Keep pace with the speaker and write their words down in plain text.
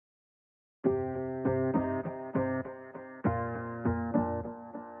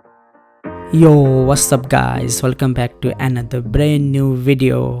Yo, what's up guys, welcome back to another brand new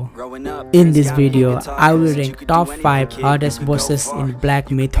video. In this video I will rank top 5 hardest bosses in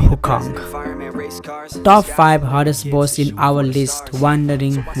Black Myth Wukong. Top 5 hardest boss in our list,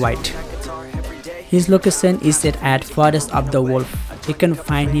 Wandering White. His location is set at Forest of the Wolf. You can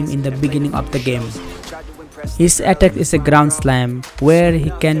find him in the beginning of the game. His attack is a ground slam, where he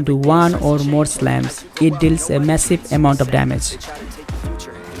can do one or more slams. It deals a massive amount of damage.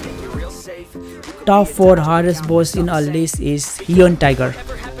 Top 4 hardest boss in our list is Yan Tiger.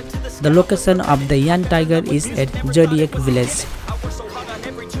 The location of the Yan Tiger is at Zodiac Village.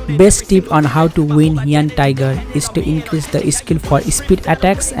 Best tip on how to win Yan Tiger is to increase the skill for speed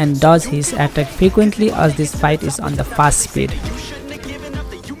attacks and dodge his attack frequently, as this fight is on the fast speed.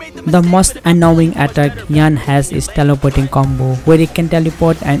 The most annoying attack Yan has is teleporting combo, where he can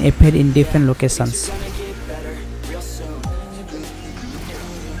teleport and appear in different locations.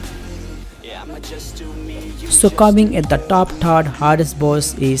 So coming at the top 3rd hardest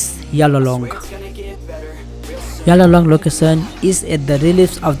boss is Yalolong. Yalolong location is at the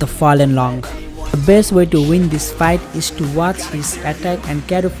reliefs of the Fallen Long. The best way to win this fight is to watch his attack and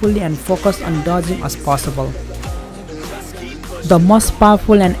carefully and focus on dodging as possible. The most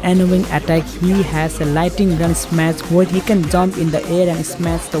powerful and annoying attack he has a lightning gun smash, where he can jump in the air and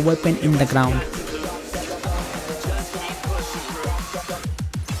smash the weapon in the ground.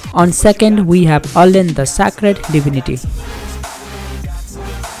 On second, we have Olen the Sacred Divinity.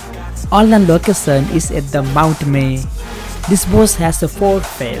 Olen location is at the Mount May. This boss has a 4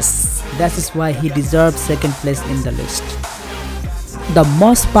 face. That is why he deserves second place in the list. The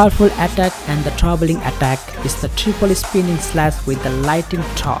most powerful attack and the troubling attack is the triple spinning slash with the lightning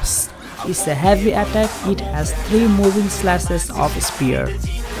toss. It's a heavy attack. It has 3 moving slashes of spear,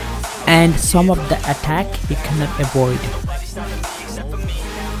 and some of the attack he cannot avoid.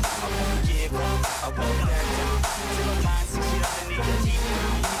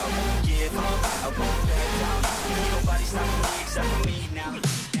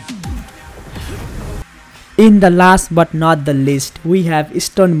 In the last but not the least, we have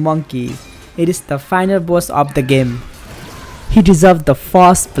Stone Monkey. It is the final boss of the game. He deserves the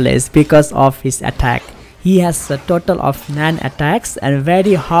first place because of his attack. He has a total of 9 attacks and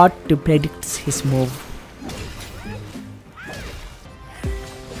very hard to predict his move.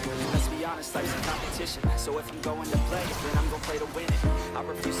 So if I'm going to play, then I'm gonna play to win it. I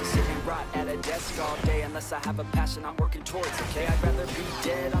refuse to sit and rot at a desk all day unless I have a passion I'm working towards, okay? I'd rather be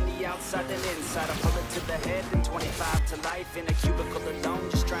dead on the outside than inside. A bullet to the head than 25 to life in a cubicle alone,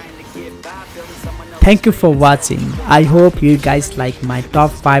 just trying to get by, building someone else. Thank you for watching. I hope you guys like my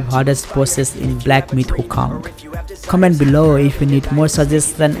top 5 hardest bosses in Black Myth Wukong. Comment below if you need more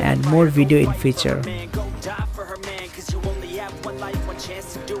suggestions and more video in future.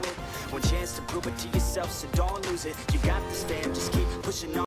 One chance to prove it to yourself, so don't lose it. You got this, fam, just keep pushing on.